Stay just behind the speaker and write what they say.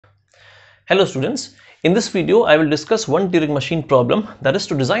Hello students, in this video I will discuss one Turing machine problem, that is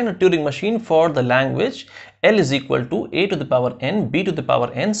to design a Turing machine for the language L is equal to a to the power n, b to the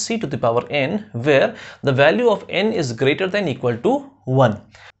power n, c to the power n, where the value of n is greater than equal to 1.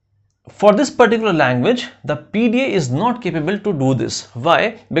 For this particular language, the PDA is not capable to do this.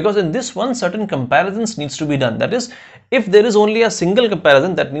 Why? Because in this one certain comparisons needs to be done. That is, if there is only a single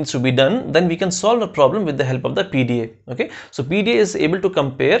comparison that needs to be done, then we can solve the problem with the help of the PDA. Okay, so PDA is able to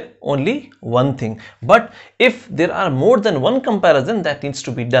compare only one thing. But if there are more than one comparison that needs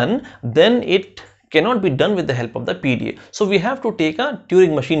to be done, then it cannot be done with the help of the PDA. So we have to take a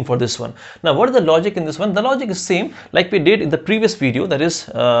Turing machine for this one. Now what is the logic in this one? The logic is same like we did in the previous video, that is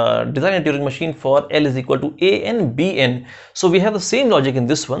design a Turing machine for L is equal to a n, b n. So we have the same logic in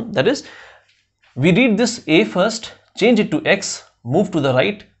this one, that is we read this a first, change it to x, move to the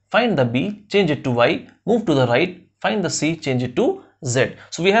right, find the b, change it to y, move to the right, find the c, change it to z.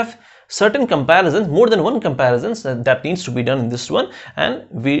 So we have certain comparisons, more than one comparisons that needs to be done in this one, and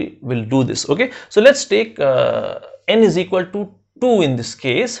we will do this. Okay, so let's take n is equal to 2 in this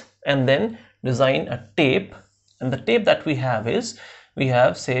case, and then design a tape. And the tape that we have is, we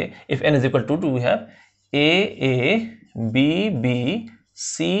have, say, if n is equal to 2, we have a, b, b,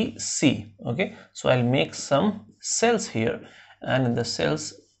 c, c. Okay, so I'll make some cells here, and in the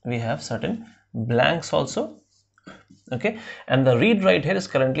cells we have certain blanks also. Okay, and the read write here is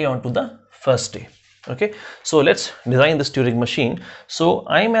currently on to the first day. Okay, so let's design this Turing machine. So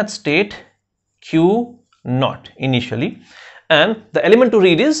I'm at state q naught initially, and the element to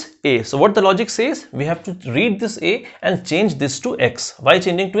read is a. So what the logic says, we have to read this a and change this to x. Why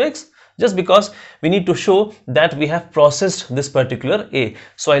changing to x? Just because we need to show that we have processed this particular a.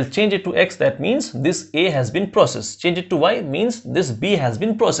 So I'll change it to x, that means this a has been processed. Change it to y means this b has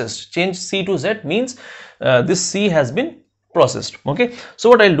been processed. Change c to z means this c has been processed. Okay, so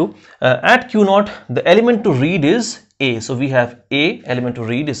what I'll do, at q naught the element to read is a. So we have a, element to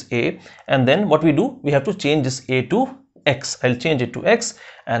read is a, and then what we do, we have to change this a to x. I'll change it to x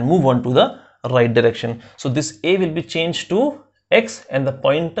and move on to the right direction. So this a will be changed to x, and the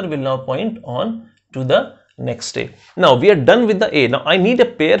pointer will now point on to the next state. Now we are done with the a. Now I need a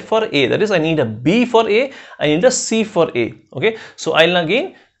pair for a, that is I need a b for a, I need a c for a. Okay, so I'll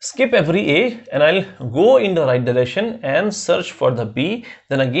again skip every a and I'll go in the right direction and search for the b,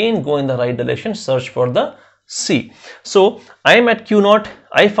 then again go in the right direction, search for the c. So I am at q naught,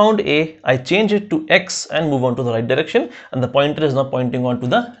 I found a, I change it to x and move on to the right direction, and the pointer is now pointing on to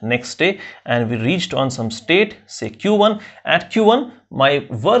the next state, and we reached on some state, say q1. At q1 my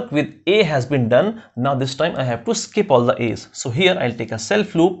work with a has been done. Now this time I have to skip all the a's. So here I'll take a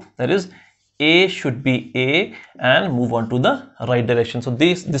self loop, that is a should be a, and move on to the right direction. So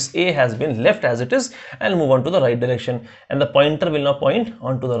this a has been left as it is and move on to the right direction, and the pointer will now point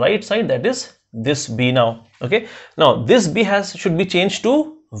on to the right side, that is this b now. Okay, now this b should be changed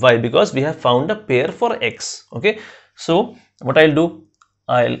to y because we have found a pair for x. Okay, so what I'll do,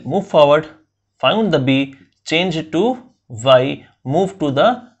 I'll move forward, found the b, change it to y, move to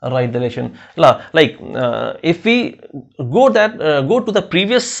the right direction. If we go to the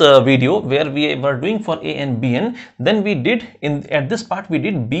previous video where we were doing for a and b n, then we did at this part we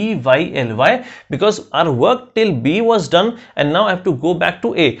did b y l. Why? Because our work till b was done, and now I have to go back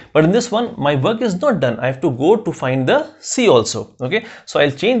to a. But in this one my work is not done, I have to go to find the c also. Okay, so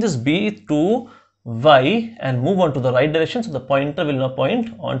I'll change this b to y and move on to the right direction, so the pointer will now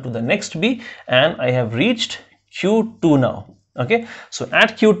point on to the next b, and I have reached q2 now. Okay, so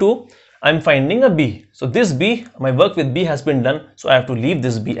at q2 I'm finding a b. So this b, my work with b has been done, so I have to leave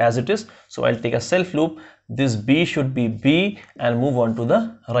this b as it is. So I'll take a self loop, this b should be b, and move on to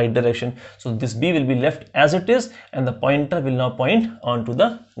the right direction. So this b will be left as it is, and the pointer will now point on to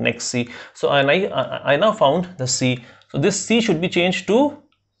the next c. So I now found the c. So this c should be changed to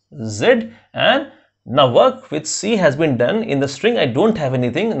z, and now work with c has been done. In the string I don't have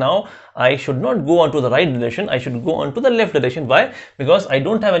anything. Now I should not go on to the right direction, I should go on to the left direction. Why? Because I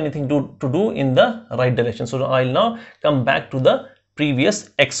don't have anything to do in the right direction. So I'll now come back to the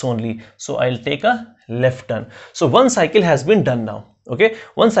previous x only. So I'll take a left turn. So one cycle has been done now. Okay,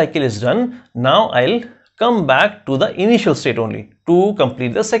 one cycle is done. Now I'll come back to the initial state only to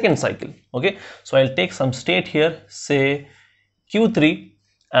complete the second cycle. Okay, so I'll take some state here, say q3,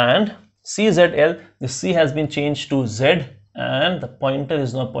 and CZL, the C has been changed to Z, and the pointer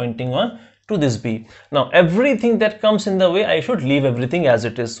is now pointing on to this B. Now everything that comes in the way, I should leave everything as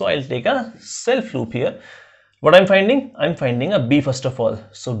it is. So I'll take a self loop here. What I'm finding a B first of all.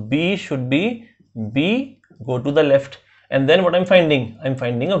 So B should be B, go to the left, and then what I'm finding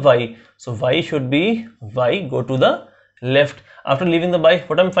a Y. So Y should be Y, go to the left. After leaving the Y,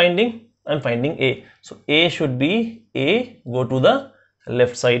 what I'm finding I'm finding A. So A should be A, go to the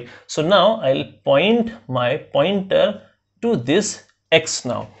left side. So now I'll point my pointer to this X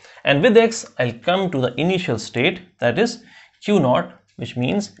now. And with X, I'll come to the initial state, that is Q0, which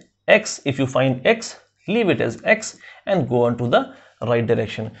means X. If you find X, leave it as X and go on to the right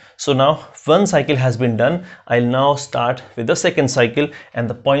direction. So now one cycle has been done. I'll now start with the second cycle, and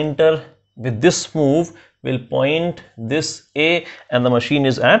the pointer with this move will point this A, and the machine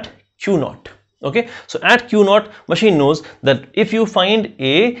is at Q0. Okay, so at Q0, machine knows that if you find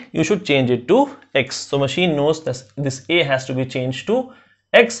A, you should change it to X. So machine knows that this A has to be changed to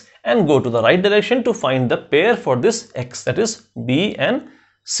X and go to the right direction to find the pair for this X, that is B and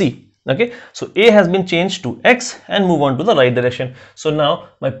C. Okay, so A has been changed to X and move on to the right direction. So now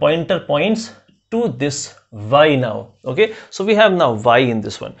my pointer points to this Y now. Okay, so we have now Y in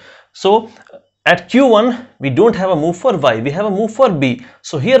this one. So at Q1, we don't have a move for Y, we have a move for B.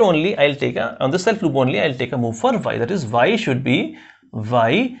 So here only I'll take on the self loop only I'll take a move for Y, that is Y should be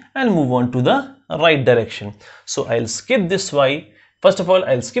Y and move on to the right direction. So I'll skip this Y. First of all,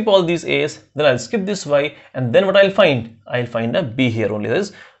 I'll skip all these A's, then I'll skip this Y, and then what I'll find a B here only, that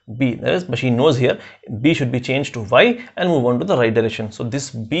is B, that is machine knows here B should be changed to Y and move on to the right direction. So this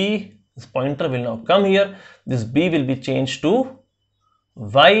B, this pointer will now come here, this B will be changed to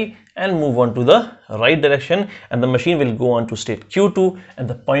Y and move on to the right direction, and the machine will go on to state Q2, and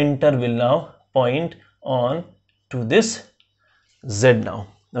the pointer will now point on to this Z now.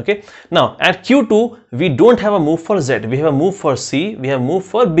 Okay, now at Q2 we don't have a move for Z, we have a move for C, we have a move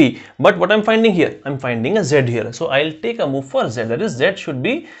for B, but what I'm finding here, I'm finding a Z here. So I'll take a move for Z, that is Z should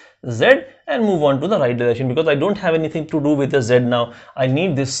be Z and move on to the right direction, because I don't have anything to do with the Z now. I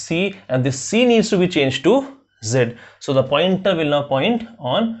need this C, and this C needs to be changed to Z. So the pointer will now point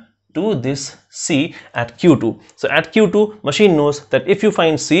on to this C at Q2. So at Q2, machine knows that if you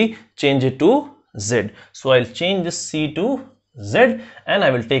find C, change it to Z. So I'll change this C to Z and I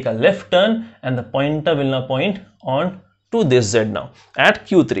will take a left turn, and the pointer will now point on to this Z now at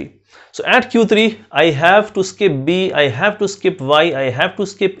Q3. So at Q3, I have to skip B, I have to skip Y, I have to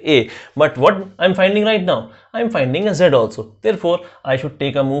skip A. But what I'm finding right now, I'm finding a Z also. Therefore, I should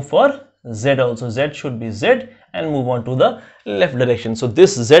take a move for Z also. Z should be Z and move on to the left direction. So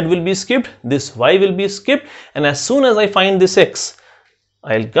this Z will be skipped, this Y will be skipped, and as soon as I find this X,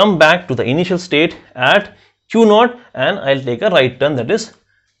 I'll come back to the initial state at Q0 and I'll take a right turn, that is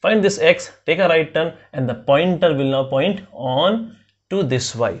find this X, take a right turn, and the pointer will now point on to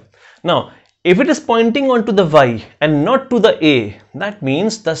this Y. Now if it is pointing on to the Y and not to the A, that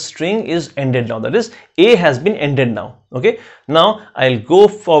means the string is ended now, that is A has been ended now. Okay, now I'll go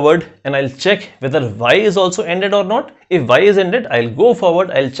forward and I'll check whether Y is also ended or not. If Y is ended, I'll go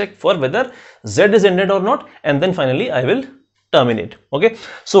forward, I'll check for whether Z is ended or not, and then finally I will terminate. Okay,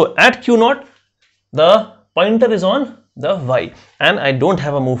 so at Q0 the pointer is on the Y and I don't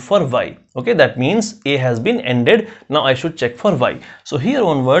have a move for Y. Okay, that means A has been ended. Now I should check for Y. So here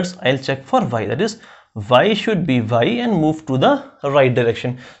onwards I'll check for Y, that is Y should be Y and move to the right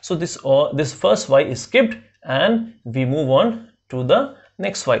direction. So this first Y is skipped and we move on to the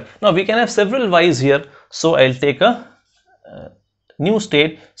next Y. Now we can have several Y's here, so I'll take a new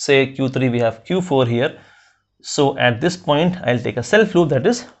state, say Q3, we have Q4 here. So at this point I'll take a self loop, that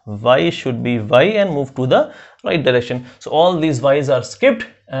is Y should be Y and move to the right direction. So all these Y's are skipped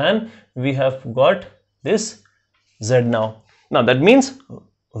and we have got this Z now. Now that means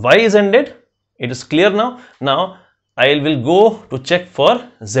Y is ended, it is clear now. Now I will go to check for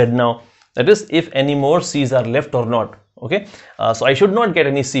Z now, that is if any more C's are left or not. Okay, so I should not get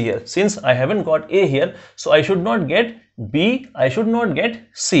any C here, since I haven't got A here, so I should not get B, I should not get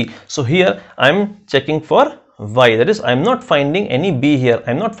C. So here I'm checking for Y, that is I'm not finding any B here,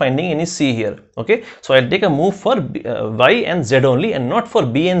 I'm not finding any C here. Okay, so I'll take a move for Y and Z only and not for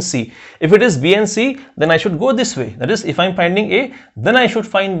B and C. If it is B and C, then I should go this way, that is if I'm finding A, then I should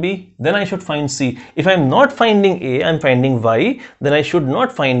find B, then I should find C. If I'm not finding A, I'm finding Y, then I should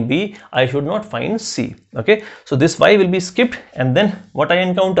not find B, I should not find C. Okay, so this Y will be skipped, and then what I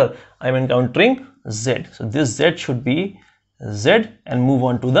encounter, I'm encountering Z. So this Z should be Z and move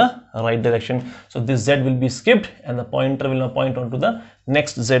on to the right direction. So this Z will be skipped and the pointer will now point on to the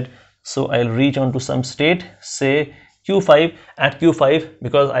next Z. So I'll reach on to some state, say Q5. At Q5,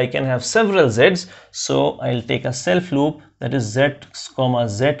 because I can have several Z's, so I'll take a self loop, that is Z,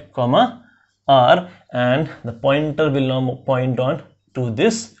 Z, R, and the pointer will now point on to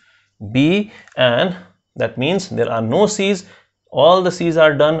this B, and that means there are no C's. all the C's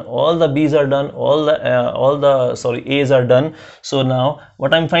are done, all the B's are done, all the A's are done. So now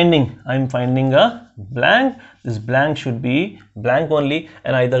what I'm finding a blank. This blank should be blank only,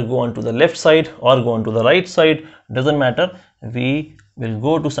 and either go on to the left side or go on to the right side, doesn't matter. We will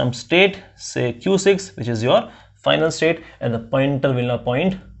go to some state, say Q6, which is your final state, and the pointer will now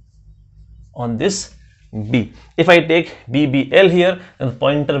point on this B. If I take BBL here, then the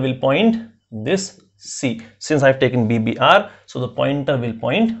pointer will point this C. Since I've taken BBR, so the pointer will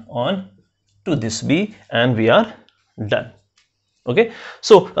point on to this B, and we are done. Okay,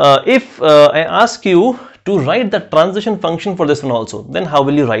 so if I ask you to write the transition function for this one also, then how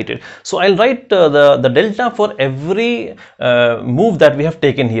will you write it? So I'll write the delta for every move that we have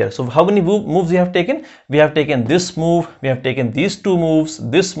taken here. So how many moves we have taken? We have taken this move, we have taken these two moves,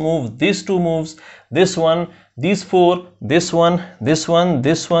 this move, these two moves, this one, these four, this one, this one,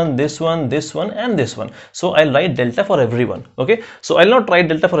 this one, this one, this one, and this one. So I'll write delta for everyone. Okay, so I'll not write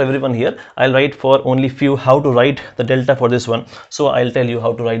delta for everyone here. I'll write for only few how to write the delta for this one. So I'll tell you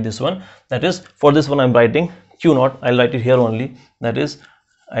how to write this one. That is, for this one I'm writing Q naught. I'll write it here only. That is,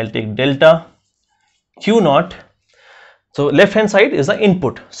 I'll take delta Q naught. So left hand side is the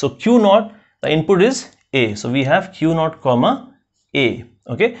input. So Q naught, the input is A. So we have Q naught comma A.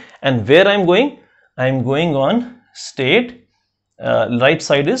 Okay, and where I'm going on state, right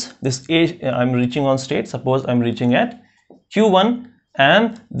side is this A. I'm reaching on state. Suppose I'm reaching at Q1,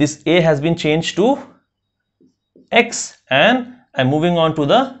 and this A has been changed to X, and I'm moving on to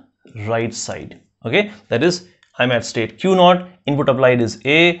the right side. Okay, that is, I'm at state Q0, input applied is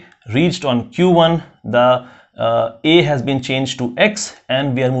A, reached on Q1, the A has been changed to X,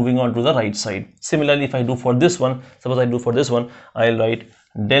 and we are moving on to the right side. Similarly, if I do for this one, suppose I do for this one, I'll write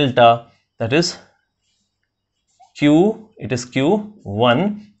delta, that is Q, it is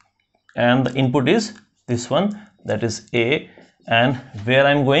Q1, and the input is this one, that is A, and where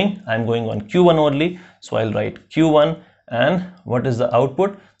I'm going on Q1 only. So I'll write Q1, and what is the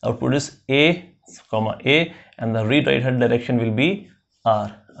output? Output is A comma A, and the read write head direction will be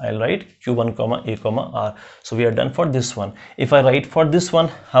R. I'll write Q1 comma A comma R. So we are done for this one. If I write for this one,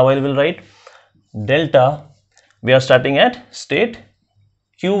 how I will write? Delta, we are starting at state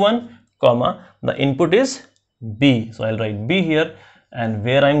Q1 comma, the input is B. So I'll write B here, and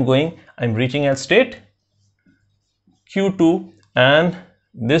where I'm going, I'm reaching at state Q2, and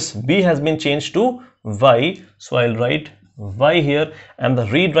this B has been changed to Y. So I'll write Y here, and the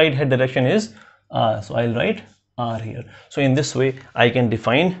read write head direction is R. So I'll write R here. So in this way, I can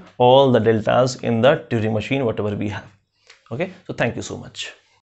define all the deltas in the Turing machine, whatever we have. Okay, so thank you so much.